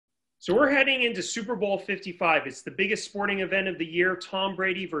So we're heading into Super Bowl 55. It's the biggest sporting event of the year. Tom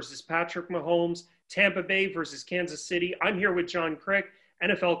Brady versus Patrick Mahomes, Tampa Bay versus Kansas City. I'm here with John Crick,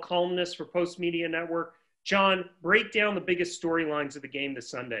 NFL columnist for Post Media Network. John, break down the biggest storylines of the game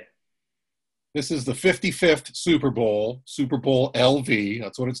this Sunday. This is the 55th Super Bowl, Super Bowl LV.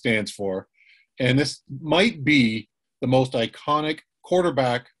 That's what it stands for. And this might be the most iconic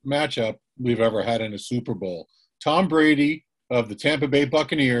quarterback matchup we've ever had in a Super Bowl. Tom Brady of the Tampa Bay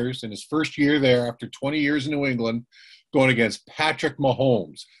Buccaneers in his first year there after 20 years in New England, going against Patrick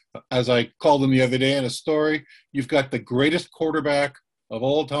Mahomes. As I called him the other day in a story, you've got the greatest quarterback of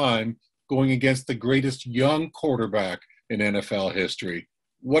all time going against the greatest young quarterback in NFL history.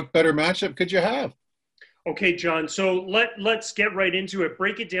 What better matchup could you have? Okay, John, so let's get right into it.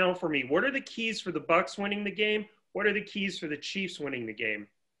 Break it down for me. What are the keys for the Bucs winning the game? What are the keys for the Chiefs winning the game?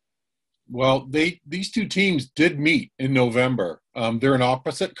 Well, these two teams did meet in November. They're in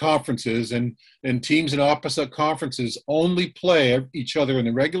opposite conferences, and teams in opposite conferences only play each other in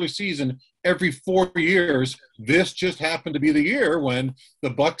the regular season every 4 years. This just happened to be the year when the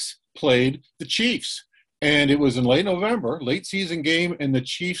Bucs played the Chiefs. And it was in late November, late season game, and the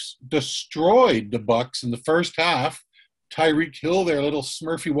Chiefs destroyed the Bucs in the first half. Tyreek Hill, their little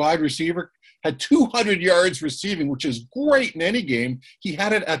Smurfy wide receiver, had 200 yards receiving, which is great in any game. He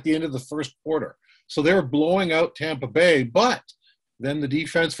had it at the end of the first quarter. So they were blowing out Tampa Bay, but then the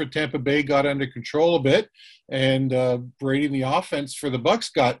defense for Tampa Bay got under control a bit, and Brady and the offense for the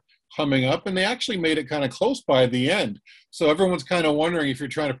Bucs got humming up, and they actually made it kind of close by the end. So everyone's kind of wondering if you're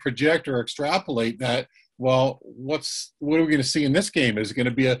trying to project or extrapolate that, well, what are we going to see in this game? Is it going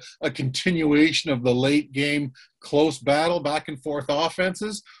to be a continuation of the late game close battle, back and forth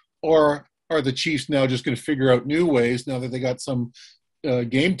offenses, or are the Chiefs now just going to figure out new ways now that they got some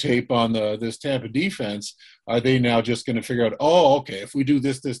game tape on this Tampa defense? Are they now just going to figure out, oh, okay, if we do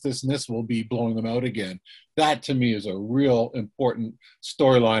this, and this, we'll be blowing them out again? That, to me, is a real important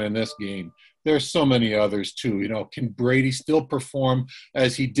storyline in this game. There's so many others, too. You know, can Brady still perform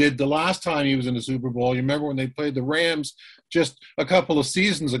as he did the last time he was in the Super Bowl? You remember when they played the Rams just a couple of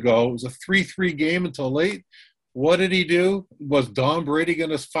seasons ago? It was a 3-3 game until late. What did he do? Was Tom Brady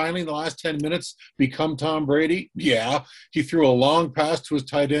going to finally, in the last 10 minutes, become Tom Brady? Yeah. He threw a long pass to his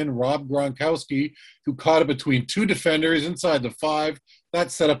tight end, Rob Gronkowski, who caught it between two defenders inside the 5. That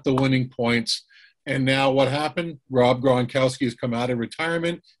set up the winning points. And now what happened? Rob Gronkowski has come out of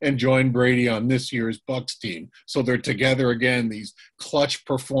retirement and joined Brady on this year's Bucs team. So they're together again, these clutch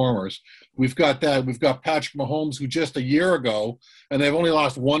performers. We've got that. We've got Patrick Mahomes, who just a year ago, and they've only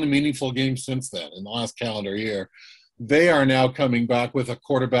lost one meaningful game since then in the last calendar year. They are now coming back with a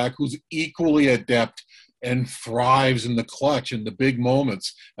quarterback who's equally adept and thrives in the clutch in the big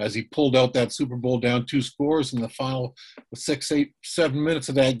moments, as he pulled out that Super Bowl down 2 scores in the final 6, 8, 7 minutes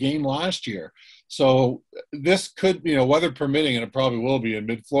of that game last year. So this could, weather permitting, and it probably will be in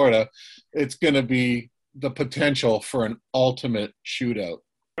mid-Florida, it's going to be the potential for an ultimate shootout.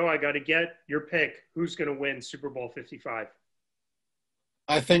 Oh, I got to get your pick. Who's going to win Super Bowl 55?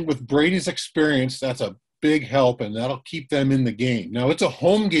 I think with Brady's experience, that's a big help, and that'll keep them in the game. Now, it's a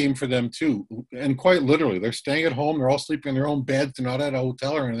home game for them, too, and quite literally. They're staying at home. They're all sleeping in their own beds. They're not at a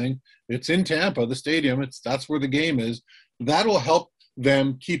hotel or anything. It's in Tampa, the stadium. That's where the game is. That'll help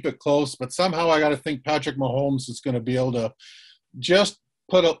them keep it close, but somehow I got to think Patrick Mahomes is going to be able to just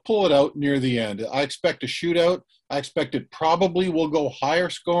pull it out near the end. I expect a shootout. I expect it probably will go higher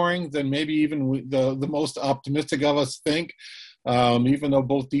scoring than maybe even the most optimistic of us think, even though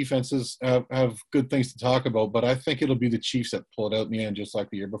both defenses have good things to talk about. But I think it'll be the Chiefs that pull it out in the end, just like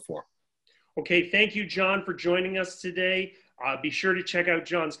the year before. Okay, thank you, John, for joining us today. Be sure to check out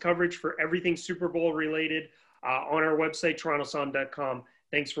John's coverage for everything Super Bowl related on our website, torontosun.com.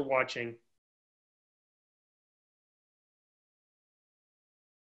 Thanks for watching.